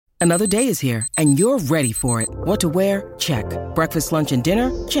Another day is here, and you're ready for it. What to wear? Check. Breakfast, lunch, and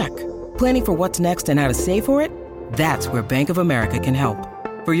dinner? Check. Planning for what's next and how to save for it? That's where Bank of America can help.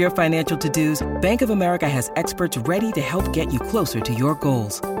 For your financial to-dos, Bank of America has experts ready to help get you closer to your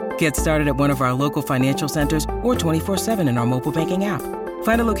goals. Get started at one of our local financial centers or 24/7 in our mobile banking app.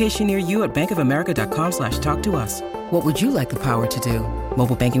 Find a location near you at bankofamerica.com/talktous. What would you like the power to do?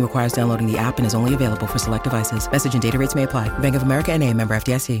 Mobile banking requires downloading the app and is only available for select devices. Message and data rates may apply. Bank of America N.A., member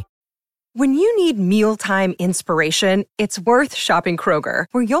FDIC. When you need mealtime inspiration, it's worth shopping Kroger,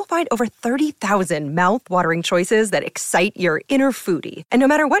 where you'll find over 30,000 mouth-watering choices that excite your inner foodie. And no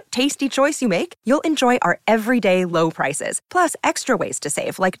matter what tasty choice you make, you'll enjoy our everyday low prices, plus extra ways to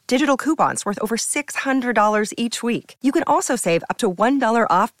save, like digital coupons worth over $600 each week. You can also save up to $1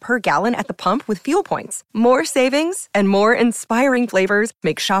 off per gallon at the pump with fuel points. More savings and more inspiring flavors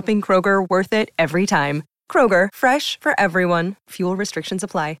make shopping Kroger worth it every time. Kroger, fresh for everyone. Fuel restrictions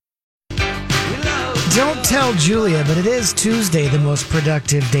apply. Don't tell Julia, but it is Tuesday, the most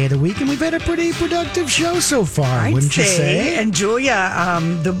productive day of the week, and we've had a pretty productive show so far, wouldn't you say? And Julia,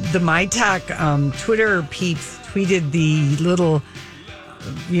 the My Talk Twitter peeps tweeted the little,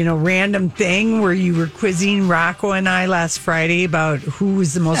 random thing where you were quizzing Rocco and I last Friday about who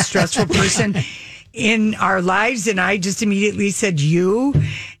was the most stressful person in our lives, and I just immediately said you.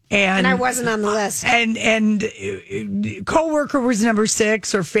 And I wasn't on the list. And coworker was number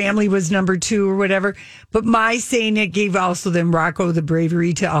 6 or family was number 2 or whatever. But my saying it gave also then Rocco the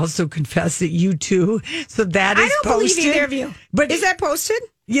bravery to also confess that you too. So that is posted. I don't believe either of you. But is that posted?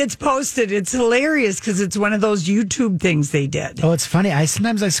 Yeah, it's posted. It's hilarious because it's one of those YouTube things they did. Oh, it's funny.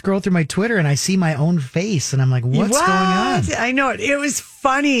 Sometimes I scroll through my Twitter and I see my own face and I'm like, what's going on? I know it. It was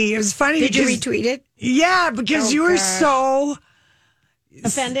funny. It was funny. Did you retweet it? Yeah, because you were so...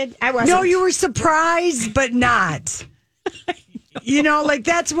 offended? I wasn't. No, you were surprised, but not.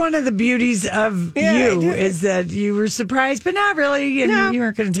 That's one of the beauties of you is that you were surprised, but not really. And you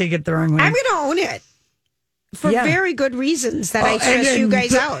weren't going to take it the wrong way. I'm going to own it for very good reasons that I stress you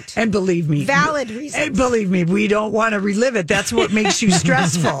guys out. And believe me. Valid reasons. And believe me, we don't want to relive it. That's what makes you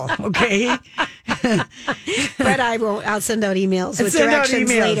stressful, okay? But I won't. I'll send out emails with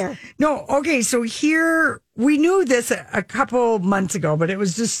directions later. No, okay, so here, we knew this a couple months ago, but it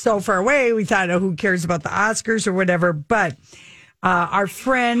was just so far away. We thought, who cares about the Oscars or whatever? But our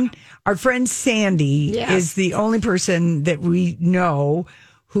friend Sandy is the only person that we know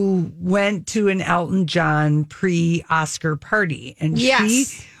who went to an Elton John pre-Oscar party. And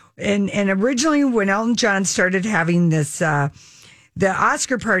and originally when Elton John started having this, the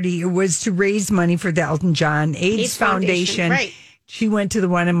Oscar party, it was to raise money for the Elton John AIDS Foundation. Right. She went to the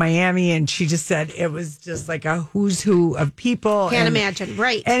one in Miami and she just said it was just like a who's who of people. Can't imagine.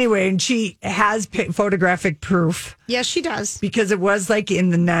 Right. Anyway, and she has photographic proof. Yes, she does. Because it was like in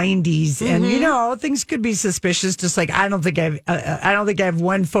the 90s and, things could be suspicious. Just like, I don't think I have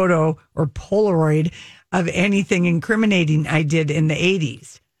one photo or Polaroid of anything incriminating I did in the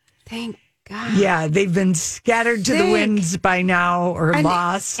 80s. Thank God. Yeah. They've been scattered to the winds by now or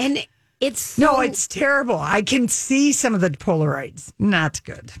lost. And it's it's terrible. I can see some of the Polaroids. Not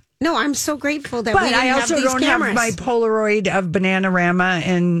good. No, I'm so grateful that but we didn't I also have these don't cameras. have my Polaroid of Bananarama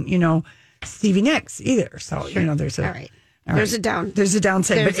and Stevie Nicks either. So there's a all right. There's a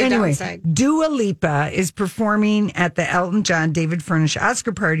downside. But anyway, Dua Lipa is performing at the Elton John David Furnish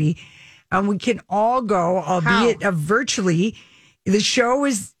Oscar party, and we can all go, albeit virtually. The show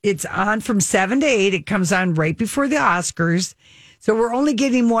it's on from 7 to 8. It comes on right before the Oscars. So we're only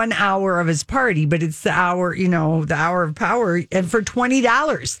getting 1 hour of his party, but it's the hour, the hour of power, and for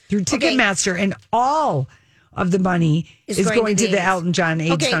 $20 through Ticketmaster, and all of the money is going to the Elton John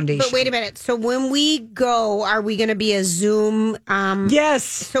AIDS Foundation. But wait a minute. So when we go, are we going to be a Zoom? Yes.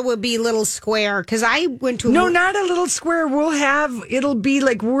 So we'll be a little square, because I went to not a little square. It'll be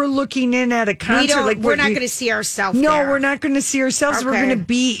like we're looking in at a concert. We're not going to see ourselves. No, there. we're not going to see ourselves. Okay. We're going to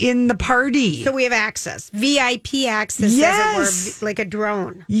be in the party. So we have access, VIP access, yes. as it were, like a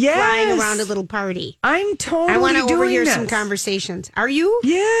drone, flying around a little party. I'm totally. I want to overhear this. some conversations. Are you?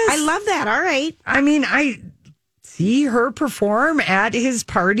 Yes. I love that. All right. I mean, I see her perform at his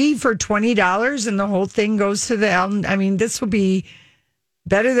party for $20 and the whole thing goes to the Elton. I mean, this will be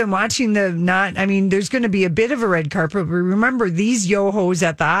better than watching there's going to be a bit of a red carpet, but remember, these yo-hos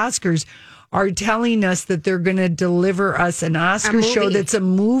at the Oscars are telling us that they're going to deliver us an Oscar show that's a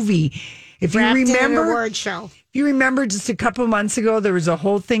movie. If you remember, an award show. If you remember, just a couple months ago, there was a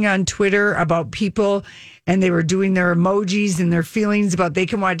whole thing on Twitter about people, and they were doing their emojis and their feelings about they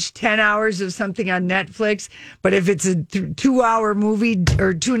can watch 10 hours of something on Netflix, but if it's a 2-hour movie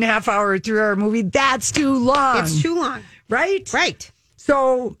or 2.5 hour or 3 hour movie, that's too long. It's too long. Right? Right.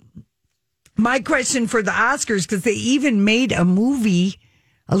 So My question for the Oscars, because they even made a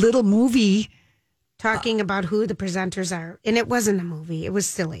little movie. Talking about who the presenters are. And it wasn't a movie. It was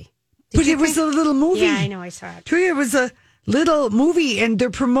silly. But it was a little movie. Yeah, I know. I saw it. It was a little movie, and they're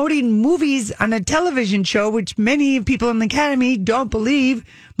promoting movies on a television show, which many people in the Academy don't believe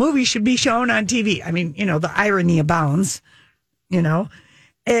movies should be shown on TV. I mean, the irony abounds,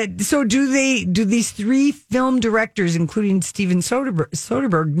 So do these 3 film directors, including Steven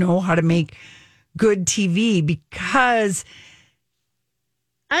Soderbergh, know how to make good TV? Because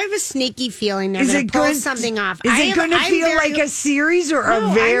I have a sneaky feeling they're going to pull something off. Is it going to feel like a series or a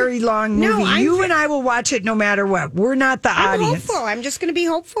very long movie? You and I will watch it no matter what. We're not the audience. Hopeful. I'm just going to be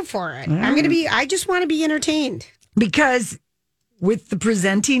hopeful for it. I just want to be entertained. Because with the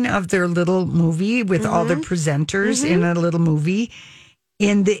presenting of their little movie, with all the presenters in a little movie,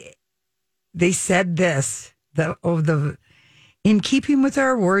 they said this, in keeping with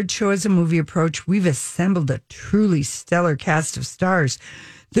our award show as a movie approach, we've assembled a truly stellar cast of stars.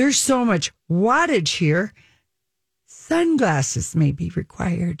 There's so much wattage here. Sunglasses may be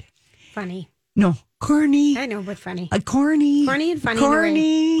required. Funny. No, corny. I know, but funny. Corny. Corny and funny.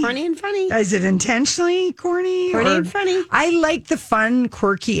 Corny and funny. Is it intentionally corny? Corny and funny. I like the fun,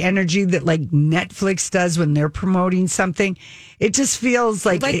 quirky energy that like Netflix does when they're promoting something. It just feels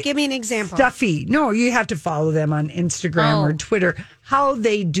like... give me an example. Stuffy. No, you have to follow them on Instagram or Twitter, how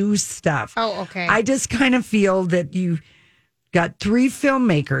they do stuff. Oh, okay. I just kind of feel that you got 3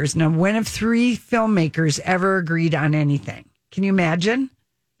 filmmakers. Now, when have 3 filmmakers ever agreed on anything? Can you imagine?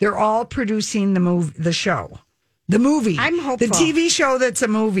 They're all producing the show. The movie. I'm hopeful. The TV show that's a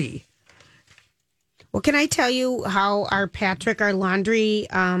movie. Well, can I tell you how our Patrick, our laundry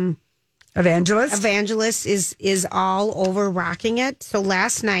evangelist is all over rocking it? So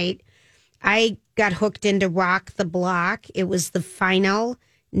last night, I got hooked into Rock the Block. It was the final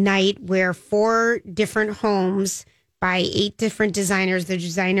night where 4 different homes by 8 different designers, the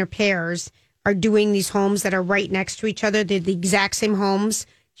designer pairs, are doing these homes that are right next to each other. They're the exact same homes,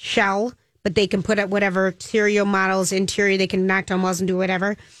 shell, but they can put up whatever exterior models, interior, they can knock down walls and do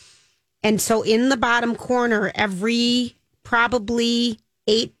whatever. And so in the bottom corner, every probably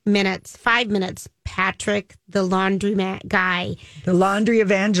 5 minutes, Patrick, the laundromat guy. The laundry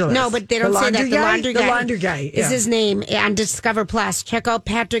evangelist. No, but they don't say that. The laundry guy is his name on Discover Plus. Check out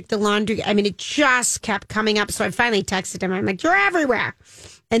Patrick, the laundry. I mean, it just kept coming up. So I finally texted him. I'm like, you're everywhere.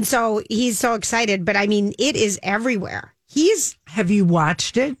 And so he's so excited. But I mean, it is everywhere. Have you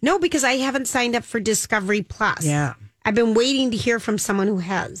watched it? No, because I haven't signed up for Discovery Plus. Yeah. I've been waiting to hear from someone who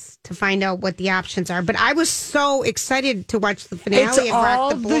has to find out what the options are. But I was so excited to watch the finale of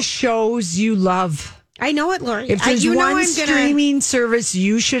Rock the Block. Block. The shows you love. I know it, Lori. If there's one streaming service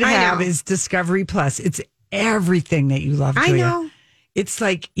you should have is Discovery Plus. It's everything that you love, Julia. I know. It's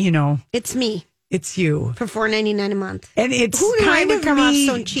like, It's me. It's you. For $4.99 a month. And it's kind of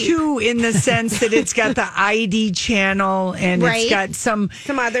me, too, in the sense that it's got the ID channel and it's got some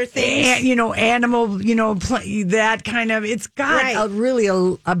other things. Animal, that kind of, it's got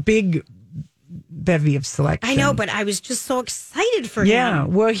a big bevy of selection. I know, but I was just so excited for him. Yeah,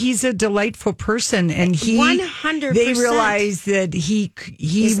 well, he's a delightful person, and 100%. They realize that he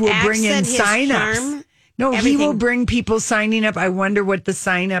will bring in signups. No, everything. He will bring people signing up. I wonder what the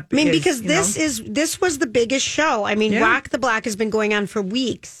sign up is. I mean, because this was the biggest show. I mean, Rock the Block has been going on for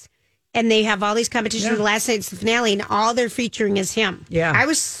weeks, and they have all these competitions. The last night's the finale, and all they're featuring is him. Yeah. I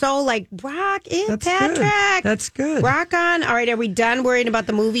was so like, rock it, Patrick. Good. That's good. Rock on. All right, are we done worrying about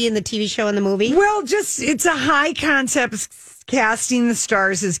the movie and the TV show and the movie? Well, it's a high concept casting the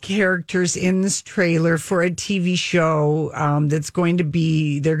stars as characters in this trailer for a TV show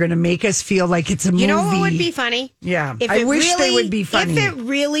they're going to make us feel like it's a movie. You know what would be funny? Yeah. I wish they would be funny. If it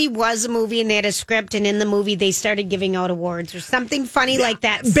really was a movie and they had a script and in the movie they started giving out awards or something funny like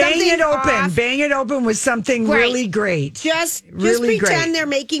that. Bang It Open was something really great. Just pretend they're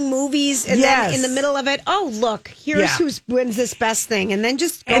making movies and then in the middle of it, oh, look, here's who wins this best thing. And then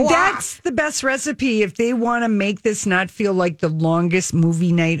just go that's the best recipe if they want to make this not feel like the longest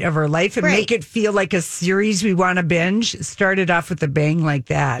movie night of our life and make it feel like a series we want to binge. Start it off with a bang like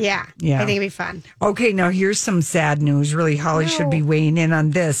that. Yeah. I think it'd be fun. Okay, now here's some sad news. Really, Holly should be weighing in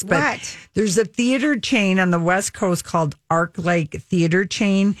on this. But there's a theater chain on the West Coast called ArcLight Theater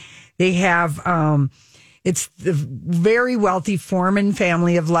Chain. They have it's the very wealthy Foreman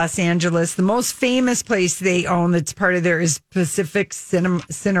family of Los Angeles. The most famous place they own that's part of there is Pacific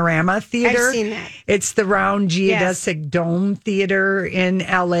Cinerama Theater. I've seen that. It's the round geodesic dome theater in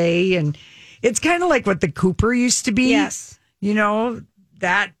L.A. And it's kind of like what the Cooper used to be. Yes.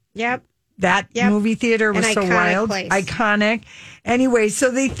 That. Yep. That movie theater was so wild. Place. Iconic. Anyway, so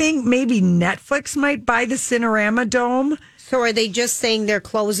they think maybe Netflix might buy the Cinerama Dome. So are they just saying they're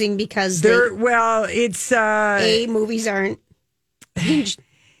closing because it's movies aren't.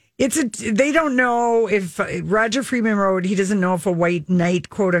 They don't know if Roger Freeman wrote, he doesn't know if a white knight,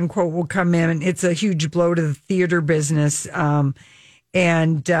 quote unquote, will come in. It's a huge blow to the theater business. They've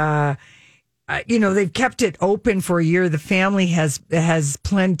kept it open for a year. The family has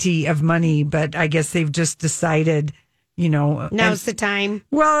plenty of money, but I guess they've just decided, now's the time.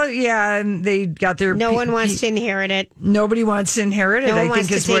 Well, yeah, and they got their. No one wants to inherit it. Nobody wants to inherit it. No one I wants think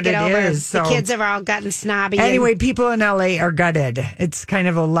to is take what it over. is. So. The kids have all gotten snobby. Anyway, people in LA are gutted. It's kind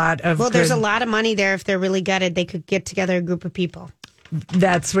of a lot of. Well, there's a lot of money there. If they're really gutted, they could get together a group of people.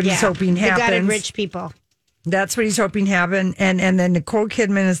 That's what he's hoping happens. The gutted rich people. That's what he's hoping happen. And then Nicole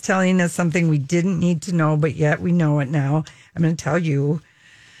Kidman is telling us something we didn't need to know, but yet we know it now. I'm going to tell you.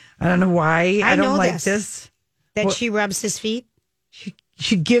 I don't know why. I don't like this. That she rubs his feet?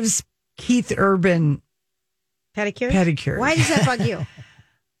 She gives Keith Urban pedicures. Why does that bug you?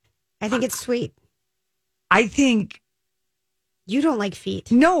 I think it's sweet. I think... You don't like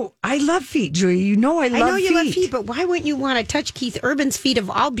feet. No, I love feet, Julia. I love feet. I know you love feet, but why wouldn't you want to touch Keith Urban's feet of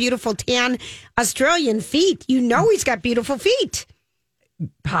all beautiful tan Australian feet? You know he's got beautiful feet.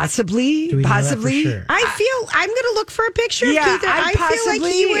 Possibly. Sure? I feel I'm going to look for a picture of Keith. I feel like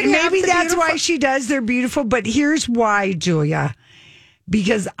he would have maybe that's why she does. They're beautiful, but here's why, Julia.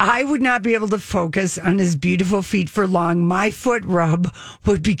 Because I would not be able to focus on his beautiful feet for long. My foot rub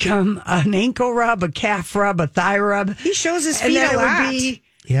would become an ankle rub, a calf rub, a thigh rub. He shows his feet a lot. It would be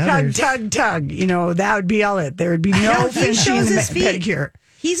tug. That would be all it. There would be no finishing the pedicure.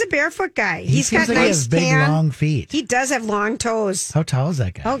 He's a barefoot guy. He's got like nice big, long feet. He does have long toes. How tall is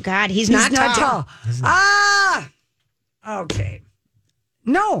that guy? Oh, God. He's not tall. Okay.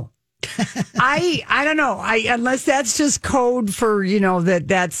 No. I don't know. Unless that's just code for,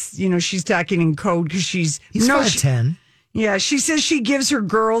 that's she's talking in code because he's 5'10". Yeah, she says she gives her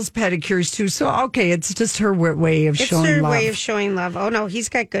girls pedicures too. So okay, it's just her way of showing love. It's her way of showing love. Oh no, he's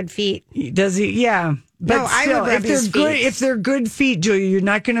got good feet. Does he? Yeah. But no, still, I would rub his feet. If they're good feet, Julia, you're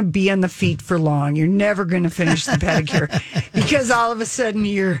not going to be on the feet for long. You're never going to finish the pedicure because all of a sudden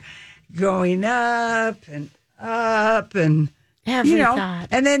you're going up and every thought,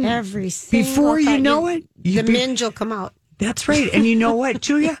 and then before you know it, the minge will come out. That's right. And you know what,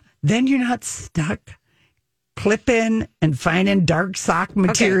 Julia? Then you're not stuck clipping and finding dark sock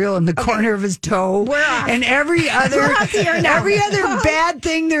material in the corner of his toe. We're off. And every other bad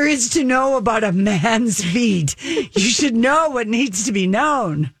thing there is to know about a man's feet. You should know what needs to be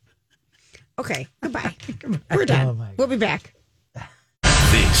known. Okay, goodbye. We're done. We'll be back.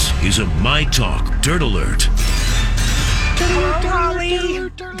 This is a My Talk Dirt Alert. Hello, Holly.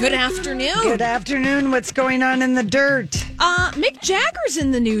 Good afternoon. Good afternoon. What's going on in the dirt? Mick Jagger's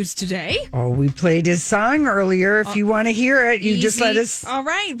in the news today. Oh, we played his song earlier. If you want to hear it, you just let us. All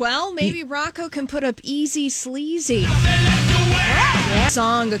right. Well, maybe Rocco can put up Easy Sleazy.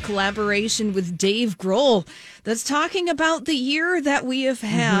 Song, a collaboration with Dave Grohl that's talking about the year that we have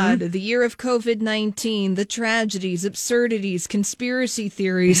had, the year of COVID-19, the tragedies, absurdities, conspiracy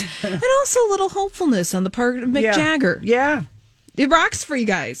theories, and also a little hopefulness on the part of Mick Jagger. Yeah. It rocks for you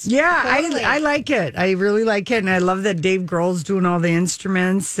guys. Yeah, totally. I like it. I really like it. And I love that Dave Grohl's doing all the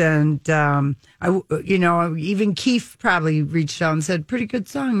instruments. And, even Keith probably reached out and said, pretty good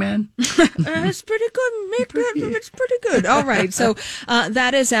song, man. It's pretty good, Mick. It's pretty good. All right. So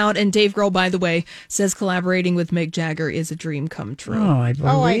that is out. And Dave Grohl, by the way, says collaborating with Mick Jagger is a dream come true. Oh, I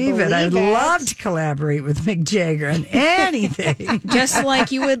believe it. I'd love to collaborate with Mick Jagger on anything. Just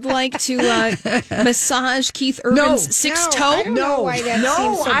like you would like to massage Keith Urban's six toe? Why that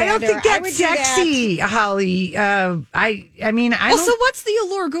seems so I don't think that's sexy, that. Holly. So what's the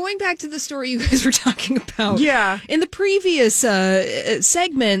allure? Going back to the story you guys were talking about. Yeah. In the previous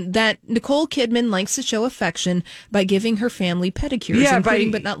segment, that Nicole Kidman likes to show affection by giving her family pedicures,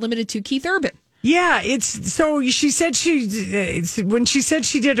 including but not limited to Keith Urban. Yeah, it's so she said when she said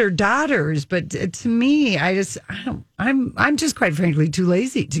she did her daughters, but to me, I'm just quite frankly too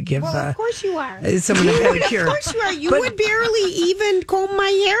lazy to give. Well, of course you are. Someone a pedicure. Of course you are. You would barely even comb my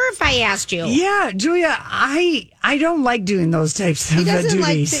hair if I asked you. Yeah, Julia, I don't like doing those types of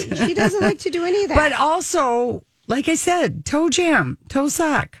duties. She doesn't like to do any of that. But also, like I said, toe jam, toe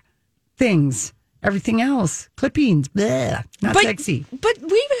sock, things. Everything else, clippings, bleh, not sexy. But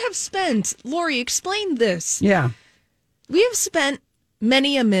we have spent, Lori, explain this. Yeah. We have spent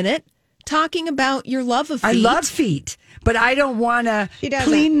many a minute talking about your love of feet. I love feet, but I don't want to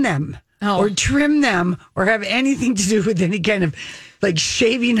clean them or trim them or have anything to do with any kind of like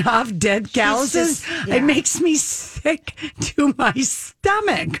shaving off dead calluses. It makes me sick to my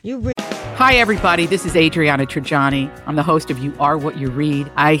stomach. Hi, everybody. This is Adriana Trajani. I'm the host of You Are What You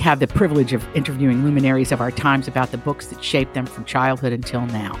Read. I have the privilege of interviewing luminaries of our times about the books that shaped them from childhood until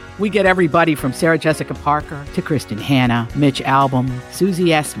now. We get everybody from Sarah Jessica Parker to Kristen Hanna, Mitch Albom, Susie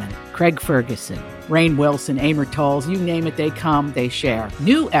Essman, Craig Ferguson, Rainn Wilson, Amor Tolls, you name it, they come, they share.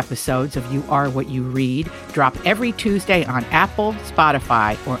 New episodes of You Are What You Read drop every Tuesday on Apple,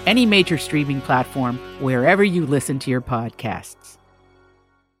 Spotify, or any major streaming platform wherever you listen to your podcasts.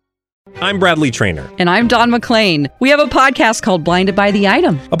 I'm Bradley Trainer. And I'm Don McClain. We have a podcast called Blinded by the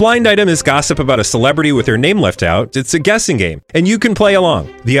Item. A blind item is gossip about a celebrity with their name left out. It's a guessing game, and you can play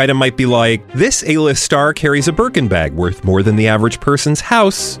along. The item might be like, this A-list star carries a Birkin bag worth more than the average person's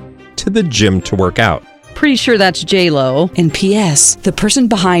house to the gym to work out. Pretty sure that's J-Lo. And P.S. the person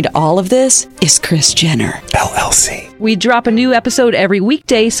behind all of this is Kris Jenner, LLC. We drop a new episode every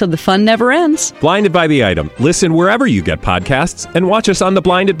weekday so the fun never ends. Blinded by the Item. Listen wherever you get podcasts and watch us on the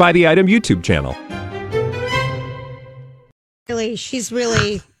Blinded by the Item YouTube channel. Really, she's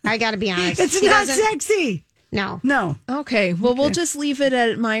really, I got to be honest. It's not sexy. No. Okay, well, we'll just leave it at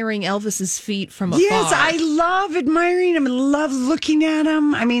admiring Elvis's feet from afar. Yes, I love admiring him and love looking at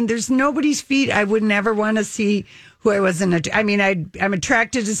him. I mean, there's nobody's feet I would never want to see who I wasn't. I'm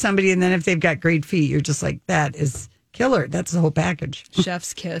attracted to somebody, and then if they've got great feet, you're just like, that is killer. That's the whole package.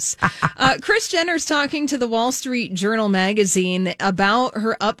 Chef's kiss. Kris Jenner's talking to the Wall Street Journal magazine about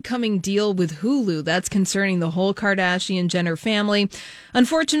her upcoming deal with Hulu. That's concerning the whole Kardashian-Jenner family.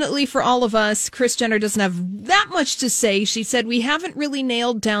 Unfortunately for all of us, Kris Jenner doesn't have that much to say. She said, we haven't really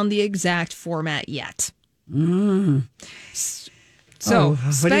nailed down the exact format yet. So,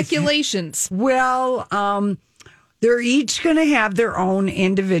 speculations. Well, they're each going to have their own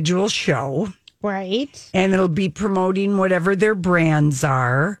individual show. Right. And it'll be promoting whatever their brands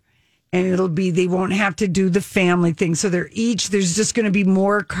are. And it'll be, they won't have to do the family thing. So they're each, there's just going to be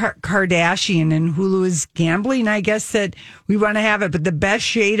more Kardashian, and Hulu is gambling, I guess, that we want to have it. But the best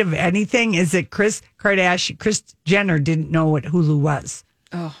shade of anything is that Kris Jenner didn't know what Hulu was.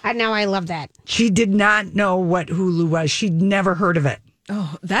 Oh, now I love that. She did not know what Hulu was. She'd never heard of it.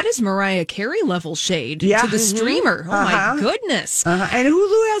 Oh, that is Mariah Carey level shade to the streamer. Oh, my goodness. And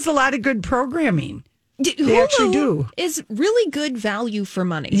Hulu has a lot of good programming. They actually do. Is really good value for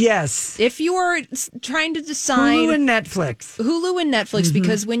money. Yes. If you are trying to decide. Hulu and Netflix.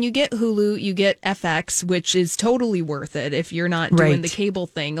 Because when you get Hulu, you get FX, which is totally worth it if you're not doing the cable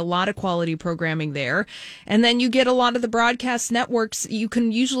thing. A lot of quality programming there. And then you get a lot of the broadcast networks. You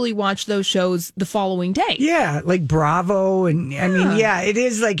can usually watch those shows the following day. Yeah, like Bravo. And I mean, it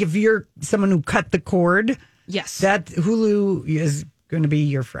is like if you're someone who cut the cord. Yes. That Hulu is going to be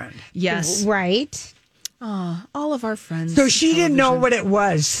your friend. Yes. Right. All of our friends. So she didn't know what it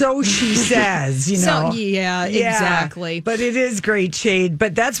was. So she says, you know. So, yeah, exactly. But it is great shade.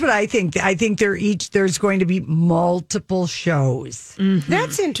 But that's what I think. I think there's going to be multiple shows. Mm-hmm.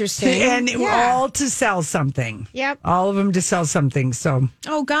 That's interesting. And all to sell something. Yep. All of them to sell something. So.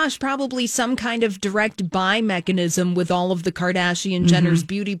 Oh, gosh, probably some kind of direct buy mechanism with all of the Kardashian Jenner's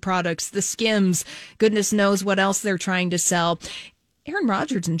beauty products, the Skims. Goodness knows what else they're trying to sell. Aaron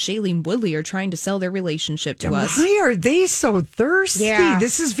Rodgers and Shailene Woodley are trying to sell their relationship to us. Why are they so thirsty? Yeah.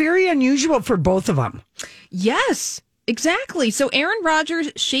 This is very unusual for both of them. Yes, exactly. So Aaron Rodgers,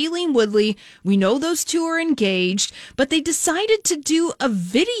 Shailene Woodley, we know those two are engaged, but they decided to do a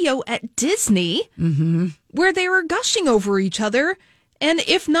video at Disney where they were gushing over each other. And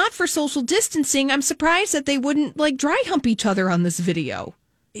if not for social distancing, I'm surprised that they wouldn't dry hump each other on this video.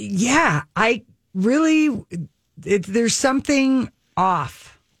 Yeah, I really, there's something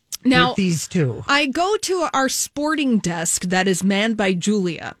off now with these two. I go to our sporting desk that is manned by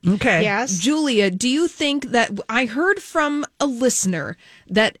Julia. Okay. Yes. Julia, do you think that I heard from a listener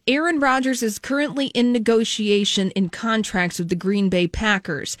that Aaron Rodgers is currently in negotiation in contracts with the Green Bay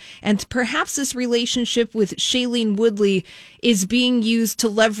Packers, and perhaps this relationship with Shailene Woodley is being used to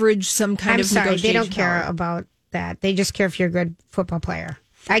leverage some kind of negotiation? They don't care about that. They just care if you're a good football player.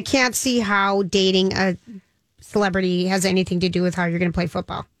 I can't see how dating a celebrity has anything to do with how you're going to play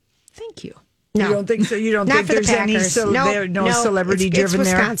football. Thank you. No. You don't think so? You don't Not think for the there's any Packers. celebrity driven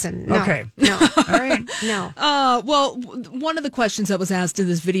there? Wisconsin. No. Okay. No. All right. No. Well, one of the questions that was asked in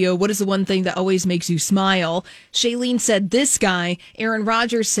this video, what is the one thing that always makes you smile? Shailene said, this guy. Aaron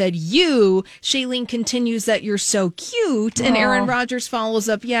Rodgers said, you. Shailene continues that you're so cute. And Aaron Rodgers follows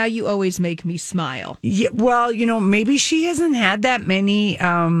up, yeah, you always make me smile. Yeah, well, maybe she hasn't had that many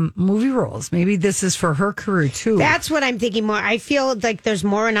movie roles. Maybe this is for her career, too. That's what I'm thinking more. I feel like there's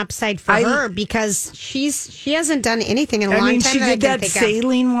more an upside for her because she hasn't done anything in a long time. She did that think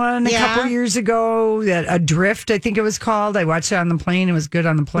sailing one a couple years ago, that Adrift, I think it was called. I watched it on the plane. It was good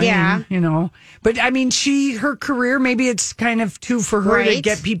on the plane, you know. But I mean, her career, maybe it's kind of too for her to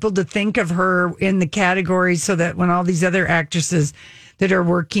get people to think of her in the category so that when all these other actresses that are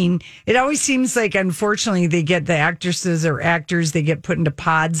working, it always seems like, unfortunately, they get the actresses or actors, they get put into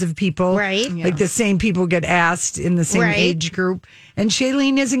pods of people. Right. Yeah. Like the same people get asked in the same age group. And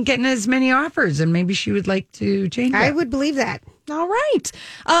Shailene isn't getting as many offers, and maybe she would like to change that. I would believe that. All right.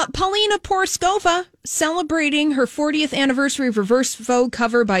 Paulina Poroskova celebrating her 40th anniversary of Reverse Vogue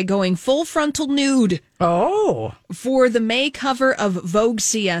cover by going full frontal nude. Oh. For the May cover of Vogue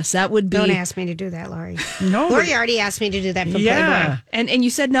CS. That would be... Don't ask me to do that, Laurie. No. Laurie already asked me to do that for Playboy. And you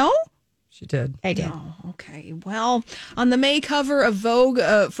said no? She did. I did. Oh, okay. Well, on the May cover of Vogue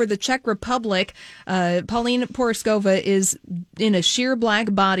for the Czech Republic, Paulina Poroskova is in a sheer black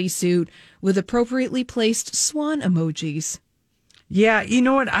bodysuit with appropriately placed swan emojis. Yeah, you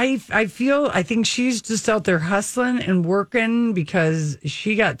know what? I think she's just out there hustling and working because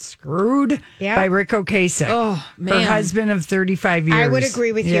she got screwed by Rick Ocasek. Oh, man. Her husband of 35 years. I would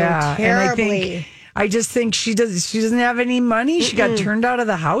agree with you. Terribly. I just think she doesn't have any money. She got turned out of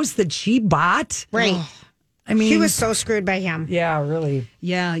the house that she bought. Right. I mean, she was so screwed by him. Yeah, really.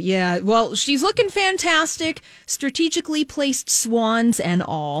 Yeah. Well, she's looking fantastic. Strategically placed swans and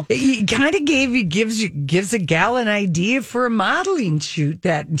all. It kind of gives a gal an idea for a modeling shoot.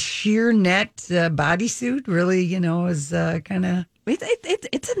 That sheer net bodysuit really, is kind of.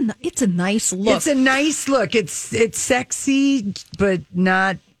 It's a nice look. It's a nice look. It's sexy, but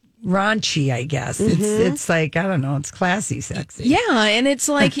not raunchy, I guess. It's like, I don't know, it's classy sexy. Yeah, and it's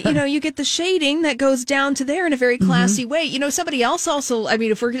like, you get the shading that goes down to there in a very classy way. Somebody else also, I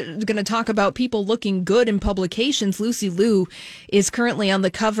mean, if we're going to talk about people looking good in publications, Lucy Liu is currently on the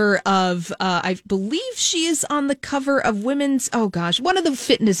cover of, I believe she is on the cover of one of the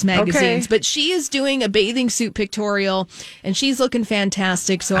fitness magazines, but she is doing a bathing suit pictorial, and she's looking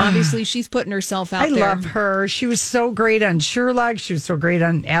fantastic, so obviously she's putting herself out there. I love her. She was so great on Sherlock. She was so great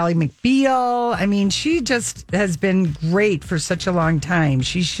on Ally McBeal. I mean, she just has been great for such a long time.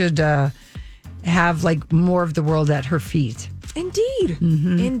 She should have like more of the world at her feet. Indeed.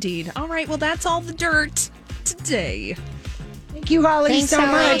 Indeed. All right. Well, that's all the dirt today. Thank you, Holly, Thanks, so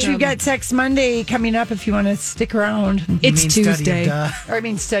Holly. much. We've got Sex Monday coming up if you want to stick around. It's Tuesday.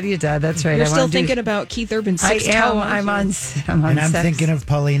 Study of duh. That's right. You're still thinking about Keith Urban's Six Toe. I'm on and I'm thinking of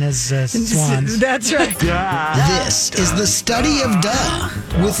Paulina's swans. That's right. This is the Study of Duh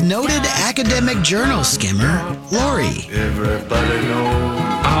with noted academic journal skimmer, Lori. Everybody knows.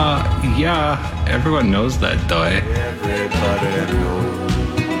 Yeah, everyone knows that, duh. Everybody knows.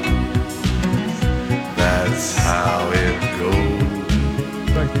 That's how it goes.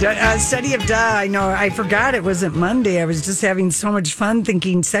 Study of duh. I know. I forgot it wasn't Monday. I was just having so much fun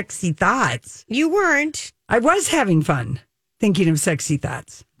thinking sexy thoughts. You weren't. I was having fun thinking of sexy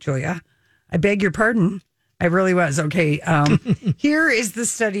thoughts, Julia. I beg your pardon. I really was. Okay. Here is the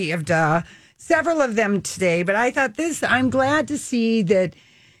study of duh. Several of them today, but I thought I'm glad to see that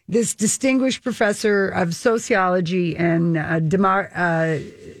this distinguished professor of sociology and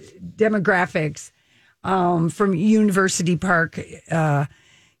demographics from University Park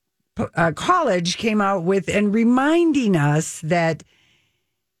College came out with and reminding us that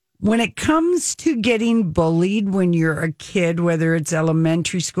when it comes to getting bullied when you're a kid, whether it's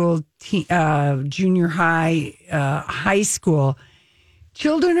elementary school, junior high, high school,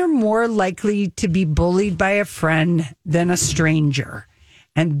 children are more likely to be bullied by a friend than a stranger.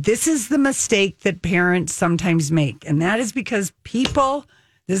 And this is the mistake that parents sometimes make. And that is because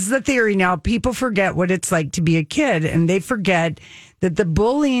this is the theory now, people forget what it's like to be a kid. And they forget that the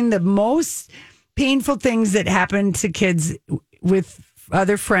bullying, the most painful things that happen to kids with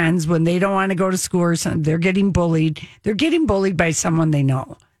other friends when they don't want to go to school or something, they're getting bullied. They're getting bullied by someone they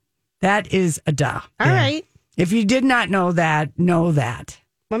know. That is a duh. All right. If you did not know that, know that.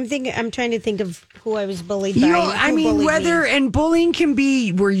 I'm trying to think of who I was bullied by. And bullying can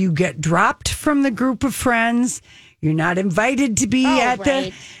be where you get dropped from the group of friends. You're not invited to be at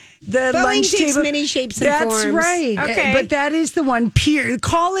the bullying lunch takes table. many shapes and forms. That's right. Okay. But that is the one.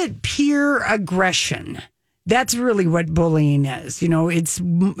 Call it peer aggression. That's really what bullying is. It's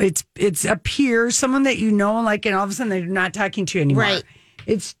a peer, someone that you know, like, and all of a sudden they're not talking to you anymore. Right.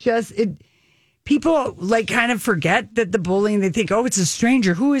 It's just people like kind of forget that the bullying, they think, oh, it's a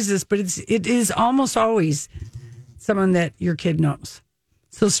stranger. Who is this? But it is almost always someone that your kid knows.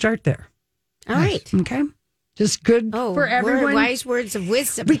 So start there. All right. Okay. Just good for everyone. Wise words of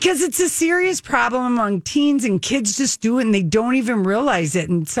wisdom. Because it's a serious problem among teens, and kids just do it and they don't even realize it.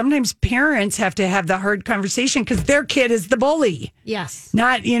 And sometimes parents have to have the hard conversation because their kid is the bully. Yes.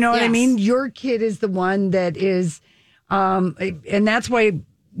 Not, you know what I mean? Your kid is the one that is, and that's why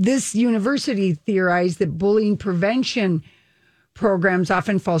this university theorized that bullying prevention programs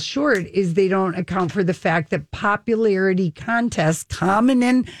often fall short, is they don't account for the fact that popularity contests, common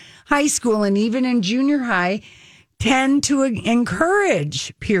in high school and even in junior high, tend to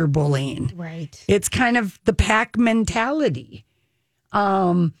encourage peer bullying. Right. It's kind of the pack mentality.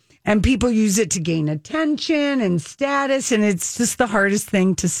 And people use it to gain attention and status, and it's just the hardest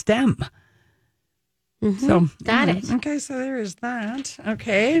thing to stem. Mm-hmm. So got it. Okay, so there is that.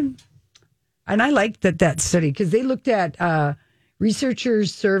 Okay. And I liked that study because they looked at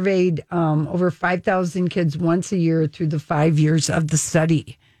researchers surveyed over 5,000 kids once a year through the 5 years of the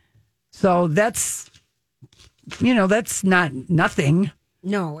study. So that's not nothing.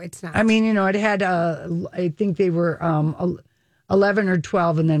 No, it's not. I mean, it had, I think they were 11 or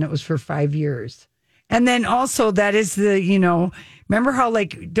 12, and then it was for 5 years. And then also that is remember how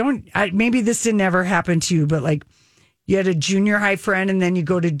maybe this didn't ever happen to you, but like you had a junior high friend and then you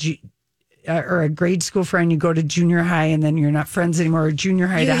go to or a grade school friend, you go to junior high and then you're not friends anymore, or junior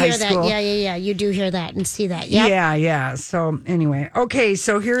high to high school. Yeah. You do hear that and see that. Yep. Yeah. So anyway, okay.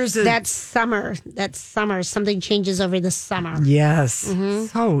 So here's that's summer. Something changes over the summer. Yes. Mm-hmm.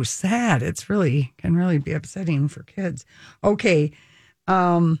 So sad. Can really be upsetting for kids. Okay.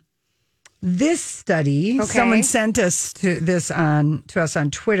 This study, someone sent us to us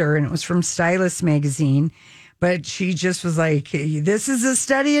on Twitter, and it was from Stylist Magazine. But she just was like, this is a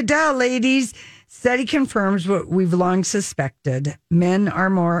study of duh, ladies. Study confirms what we've long suspected. Men are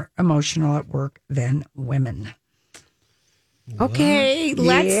more emotional at work than women. Okay,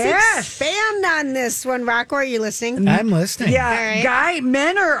 let's expand on this one. Rocco, are you listening? I'm listening. Yeah, Guy,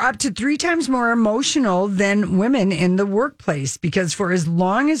 men are up to 3 times more emotional than women in the workplace, because for as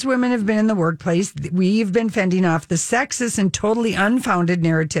long as women have been in the workplace, we've been fending off the sexist and totally unfounded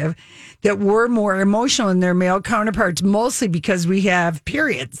narrative that we're more emotional than their male counterparts, mostly because we have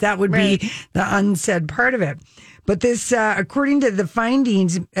periods. That would be the unsaid part of it. But this, according to the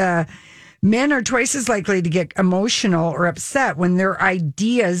findings, men are twice as likely to get emotional or upset when their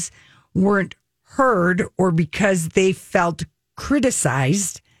ideas weren't heard or because they felt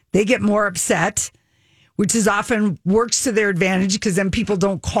criticized. They get more upset, which is often works to their advantage because then people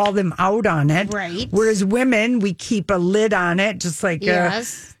don't call them out on it. Right. Whereas women, we keep a lid on it, just like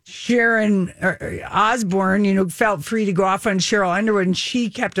Sharon Osbourne, felt free to go off on Cheryl Underwood, and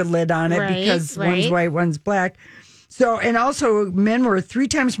she kept a lid on it because one's white, one's black. So, and also men were 3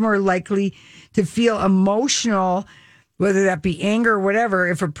 times more likely to feel emotional, whether that be anger or whatever,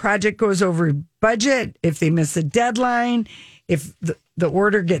 if a project goes over budget, if they miss a deadline, if the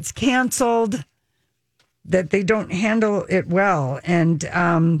order gets canceled, that they don't handle it well. And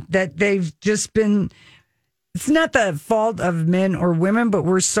that they've just been, it's not the fault of men or women, but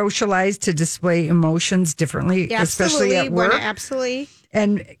we're socialized to display emotions differently, especially at work. Absolutely.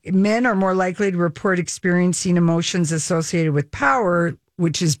 And men are more likely to report experiencing emotions associated with power,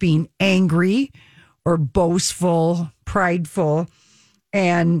 which is being angry or boastful, prideful.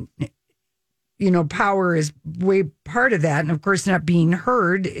 And, power is way part of that. And of course, not being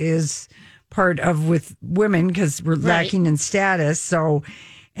heard is part of with women because we're lacking in status. So,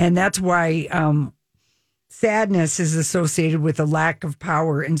 and that's why sadness is associated with a lack of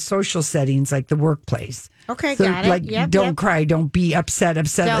power in social settings like the workplace. Okay, so, got it. Don't cry, don't be upset.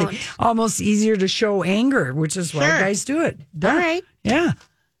 Don't. Like, almost easier to show anger, which is why guys do it. All right. Yeah.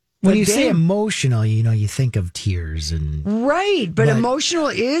 When you say emotional, you think of tears and but emotional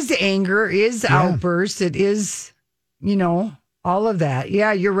is anger, is outburst, it is, all of that.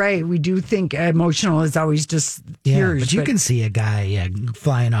 Yeah, you're right. We do think emotional is always just tears. But you can see a guy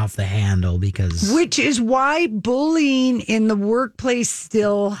flying off the handle because... Which is why bullying in the workplace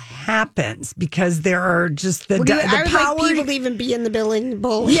still happens, because there are just the power... Like people even be in the bullying.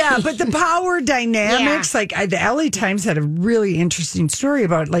 Yeah, but the power dynamics, like the LA Times had a really interesting story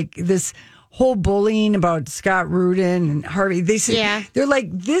about like this whole bullying about Scott Rudin and Harvey. They said, they're like,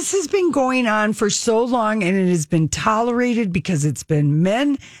 this has been going on for so long and it has been tolerated because it's been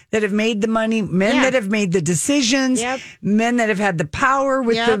men that have made the money, men that have made the decisions, men that have had the power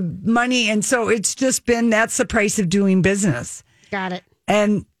with the money. And so it's just been, that's the price of doing business. Got it.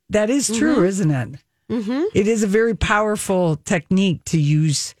 And that is true, isn't it? Mm-hmm. It is a very powerful technique to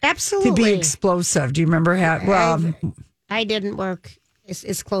use. Absolutely. To be explosive. Do you remember how, I didn't work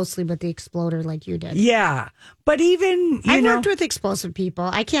as closely with the exploder like you did. Yeah. But even, I've worked with explosive people.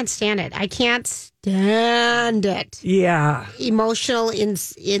 I can't stand it. I can't stand it. Yeah. Emotional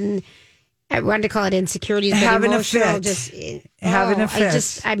I wanted to call it insecurities, but having emotional, a fit. Having a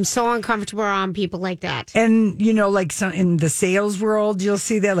fit. I'm so uncomfortable around people like that. And, like in the sales world, you'll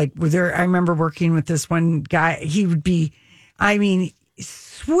see that. Like, I remember working with this one guy. He would be,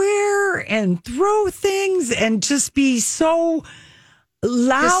 swear and throw things and just be so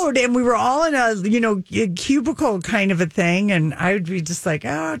loud. And we were all in a cubicle kind of a thing. And I would be just like,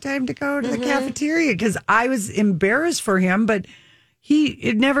 oh, time to go to the cafeteria, because I was embarrassed for him. But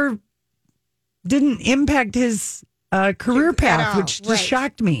it never didn't impact his career path, which just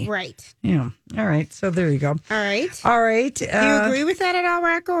shocked me. Right. Yeah. All right. So there you go. All right. Do you agree with that at all,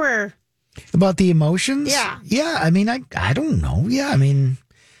 Rocco? Or about the emotions? Yeah. Yeah. I don't know. Yeah.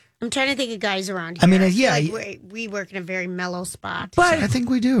 I'm trying to think of guys around here. We work in a very mellow spot. But I think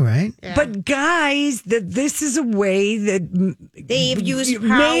we do, right? Yeah. But guys, this is a way that they've used power.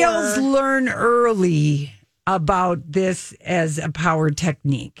 Males learn early about this as a power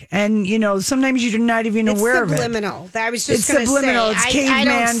technique. And, sometimes you're not even aware of it. It's subliminal. I was just going to say. It's subliminal. It's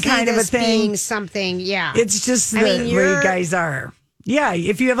caveman kind of a thing. Being something, yeah. It's just the way you guys are. Yeah,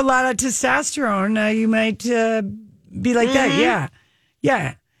 if you have a lot of testosterone, you might be like that. Yeah.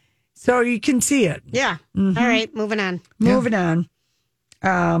 Yeah. So you can see it. Yeah. Mm-hmm. All right, moving on. Moving on.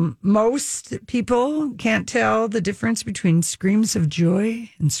 Most people can't tell the difference between screams of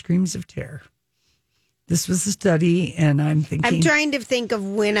joy and screams of terror. This was a study, and I'm trying to think of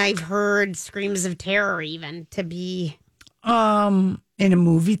when I've heard screams of terror, even to be. In a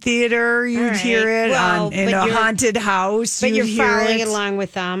movie theater, you'd hear it. In a haunted house, but you're hear following it along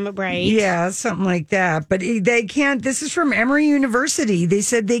with them, right? Yeah, something like that. But they can't. This is from Emory University. They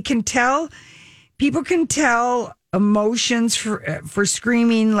said people can tell emotions for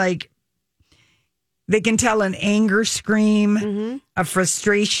screaming. Like they can tell an anger scream, a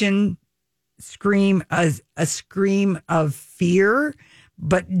frustration scream, a scream of fear,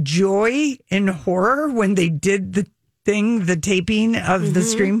 but joy and horror when they did the taping of the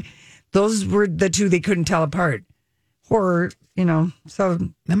scream, those were the two they couldn't tell apart. Horror, so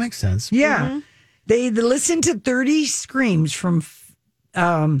that makes sense. Yeah. They listened to 30 screams from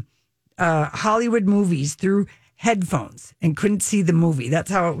Hollywood movies through headphones and couldn't see the movie. That's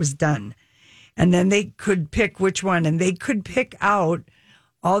how it was done. And then they could pick which one, and they could pick out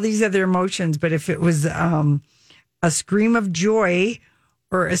all these other emotions. But if it was a scream of joy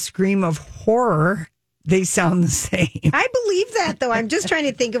or a scream of horror, they sound the same. I believe that, though. I'm just trying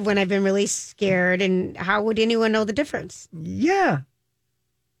to think of when I've been really scared, and how would anyone know the difference? Yeah.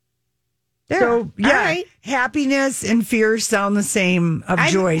 There. So, yeah, right. Happiness and fear sound the same of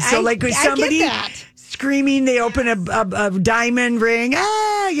joy. So, like with somebody screaming, they open a diamond ring,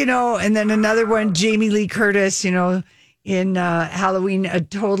 and then another one, Jamie Lee Curtis, in Halloween, a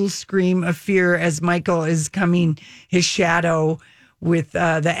total scream of fear as Michael is coming, his shadow with the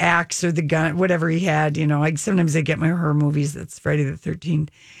axe or the gun, whatever he had. Sometimes I get my horror movies. That's Friday the 13th.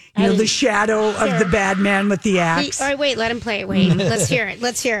 The shadow of the bad man with the axe. All right, wait, let him play it. Wait, let's hear it.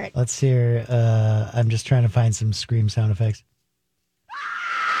 Let's hear. I'm just trying to find some scream sound effects.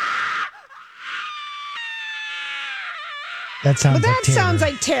 That sounds like terror. Sounds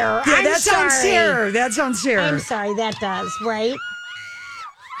like terror. Yeah, that sounds terror. That sounds terror. I'm sorry, that does, right?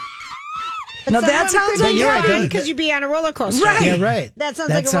 No, that sounds like terror because you'd be on a roller coaster. Right. Yeah, right. That sounds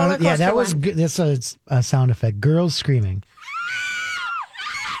like a roller coaster. Yeah, that was good. That's a sound effect. Girls screaming.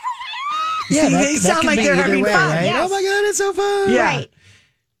 Yeah, they sound like they're having fun. Right? Yes. Oh my God, it's so fun. Yeah. Right.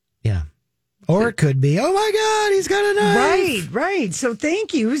 Yeah. Or it could be, oh my God, he's got a knife. Right. So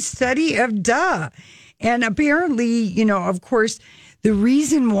thank you. Study of duh. And apparently, of course, the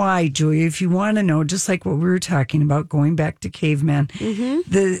reason why, Julia, if you want to know, just like what we were talking about, going back to caveman,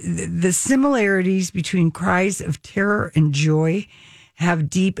 the similarities between cries of terror and joy have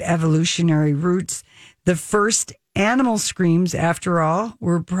deep evolutionary roots. The first animal screams, after all,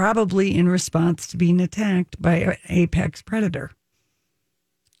 were probably in response to being attacked by an apex predator,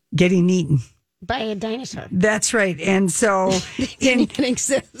 getting eaten. By a dinosaur. That's right. And so in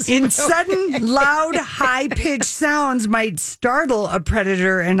sudden, loud, high-pitched sounds might startle a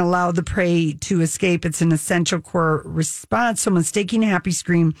predator and allow the prey to escape. It's an essential core response. So mistaking a happy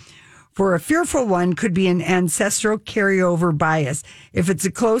scream for a fearful one could be an ancestral carryover bias. If it's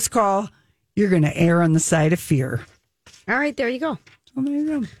a close call, you're going to err on the side of fear. All right, there you go. So there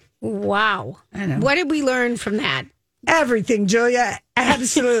you go. Wow. I know. What did we learn from that? Everything, Julia.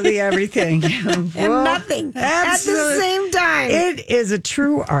 Absolutely everything. And nothing. Absolutely. At the same time. It is a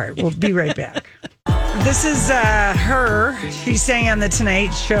true art. We'll be right back. This is her. She sang on The Tonight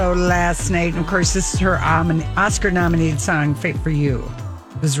Show last night. And of course, this is her Oscar-nominated song, Fate for You.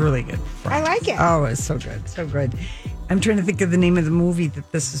 It was really good. I like it. Oh, it's so good. So good. I'm trying to think of the name of the movie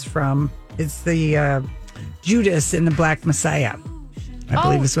that this is from. It's the Judas and the Black Messiah. I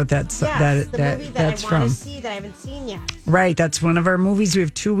believe is what that's the movie that that's I from. want to see that I haven't seen yet. Right, that's one of our movies. We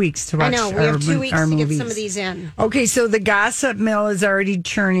have 2 weeks to watch. I know we have 2 weeks to movies. get some of these in. Okay, so the gossip mill is already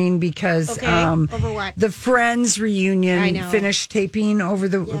churning because over what? The Friends reunion finished taping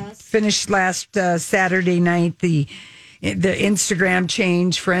finished last Saturday night. The Instagram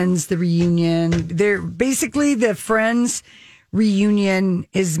change, Friends, the reunion. They're basically the Friends reunion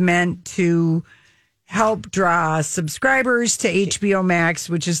is meant to help draw subscribers to HBO Max,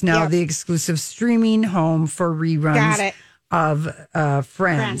 which is now the exclusive streaming home for reruns of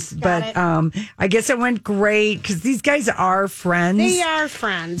Friends. But I guess it went great because these guys are friends. They are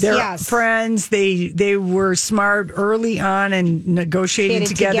friends. They're friends. They were smart early on and negotiated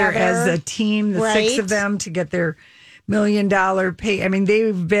together as a team, the 6 of them, to get their $1 million pay. I mean,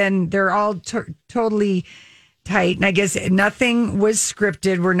 they're all totally tight. And I guess nothing was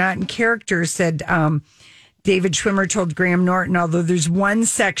scripted. We're not in character, said David Schwimmer told Graham Norton, although there's one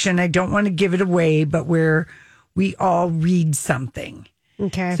section, I don't want to give it away, but where we all read something.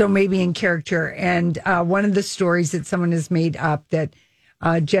 Okay. So maybe in character. And one of the stories that someone has made up that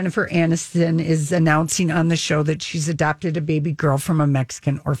Jennifer Aniston is announcing on the show that she's adopted a baby girl from a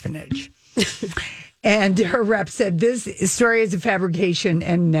Mexican orphanage. And her rep said this story is a fabrication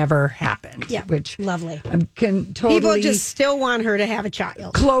and never happened. Yeah, which lovely. Can totally people just still want her to have a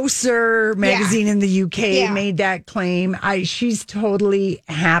child. Closer magazine in the UK made that claim. She's totally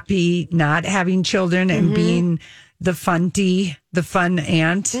happy not having children and being the fun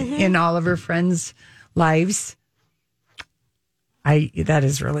aunt in all of her friends' lives. That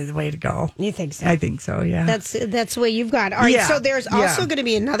is really the way to go. You think so? I think so, yeah. That's the way you've got. All right, so there's also going to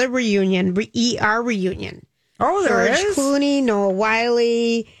be another reunion, ER reunion. Oh, there George is? Clooney, Noah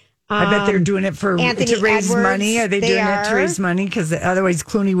Wiley. I bet they're doing it to raise money. Are they doing it to raise money? Because otherwise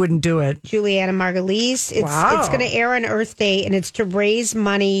Clooney wouldn't do it. Juliana Margulies. It's going to air on Earth Day, and it's to raise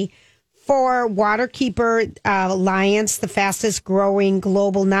money for Waterkeeper Alliance, the fastest growing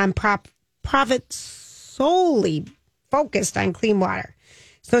global nonprofit solely focused on clean water.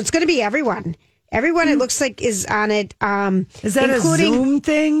 So it's going to be everyone. Everyone, it looks like, is on it. Is that a Zoom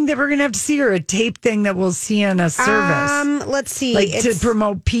thing that we're going to have to see, or a tape thing that we'll see on a service? Let's see. Like to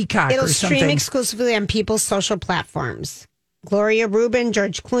promote Peacock or something. It'll stream exclusively on people's social platforms. Gloria Rubin,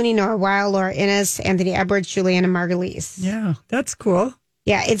 George Clooney, Noah Weil, Laura Innes, Anthony Edwards, Juliana Margulies. Yeah, that's cool.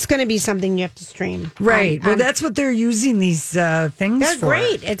 Yeah, it's going to be something you have to stream. Right. Well, that's what they're using these things they're for.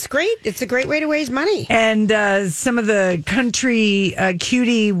 Great. It's great. It's a great way to raise money. And some of the country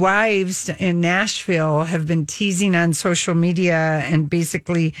cutie wives in Nashville have been teasing on social media, and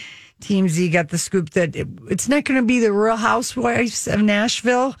basically TMZ got the scoop that it's not going to be the Real Housewives of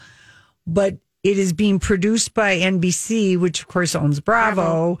Nashville, but it is being produced by NBC, which of course owns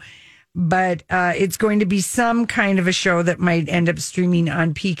Bravo. But it's going to be some kind of a show that might end up streaming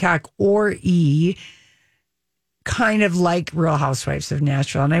on Peacock or E, kind of like Real Housewives of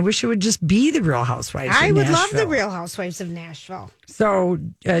Nashville. And I wish it would just be the Real Housewives of Nashville. I would love the Real Housewives of Nashville. So,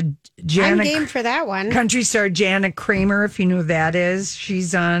 I'm game for that one. Country star Jana Kramer, if you know who that is,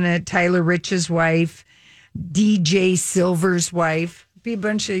 she's on it. Tyler Rich's wife, DJ Silver's wife. Be a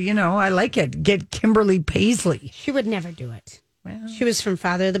bunch of, I like it. Get Kimberly Paisley. She would never do it. Well, she was from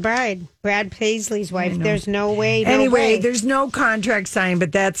Father of the Bride, Brad Paisley's wife. There's no way. Anyway, there's no contract signed,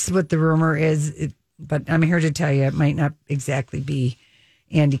 but that's what the rumor is. But I'm here to tell you, it might not exactly be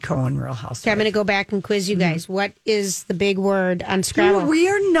Andy Cohen, Real Housewives. Okay, I'm going to go back and quiz you guys. What is the big word on Scrabble? We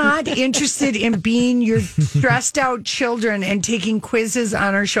are not interested in being your stressed out children and taking quizzes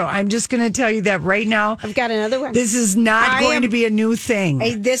on our show. I'm just going to tell you that right now. I've got another one. This is not going to be a new thing.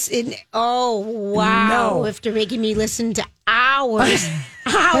 Wow. No. After making me listen to hours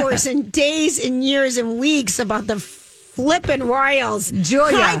and days and years and weeks about the flippin' Royals.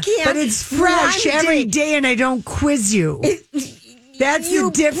 Julia, I can't. But it's fresh every day and I don't quiz you. That's the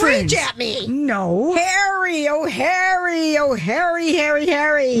difference. You preach at me. No. Harry, oh, Harry, oh, Harry, Harry,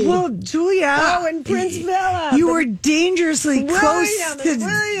 Harry. Well, Julia. Oh, and Prince Philip. You were dangerously close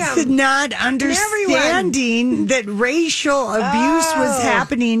to not understanding that racial abuse was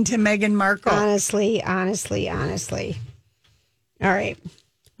happening to Meghan Markle. Honestly. All right.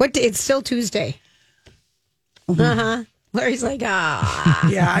 It's still Tuesday. Uh-huh. Larry's like,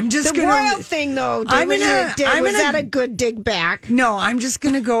 Yeah, I'm just the royal thing, though. Was that a good dig back? No, I'm just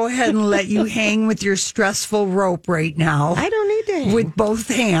going to go ahead and let you hang with your stressful rope right now. I don't need to hang. With both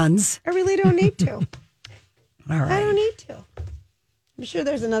hands. I really don't need to. All right. I don't need to. I'm sure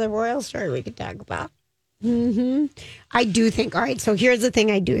there's another royal story we could talk about. I do think, all right, so here's the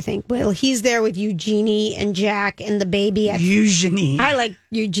thing I do think. Well, he's there with Eugenie and Jack and the baby at Eugenie. I like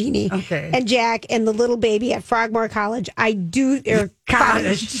Eugenie. Okay. And Jack and the little baby at Frogmore College. I do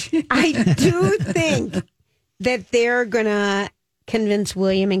cottage. I do think that they're gonna convince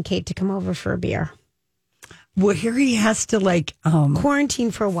William and Kate to come over for a beer. Well, Harry has to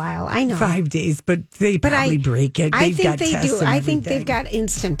quarantine for a while. I know 5 days, but they probably break it. I They've think got they tests do. and I think they've everything. got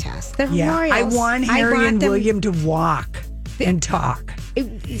instant tests. They're Yeah, royals. I want Harry and them William to walk and talk.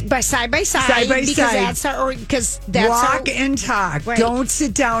 by side by side. Side by because side. That's walk and talk. Right. Don't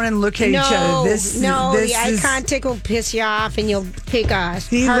sit down and look at each other. This the eye is, contact will piss you off, and you'll pick a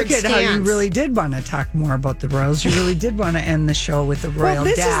See, hard look at how you stance. really did want to talk more about the royals. You really did want to end the show with the royal Well,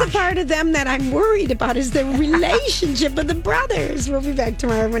 this dash. is the part of them that I'm worried about is the relationship of the brothers. We'll be back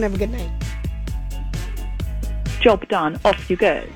tomorrow. Everyone have a good night. Job done. Off you go.